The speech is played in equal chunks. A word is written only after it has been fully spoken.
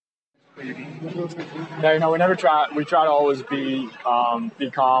Yeah, we try to always be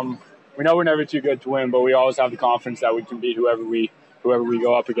calm. We know we're never too good to win, but we always have the confidence that we can beat whoever we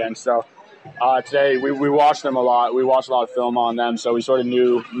go up against. So today we watched them a lot. We watched a lot of film on them, so we sort of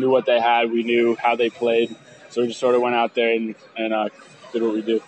knew what they had. We knew how they played, so we just sort of went out there and did what we do.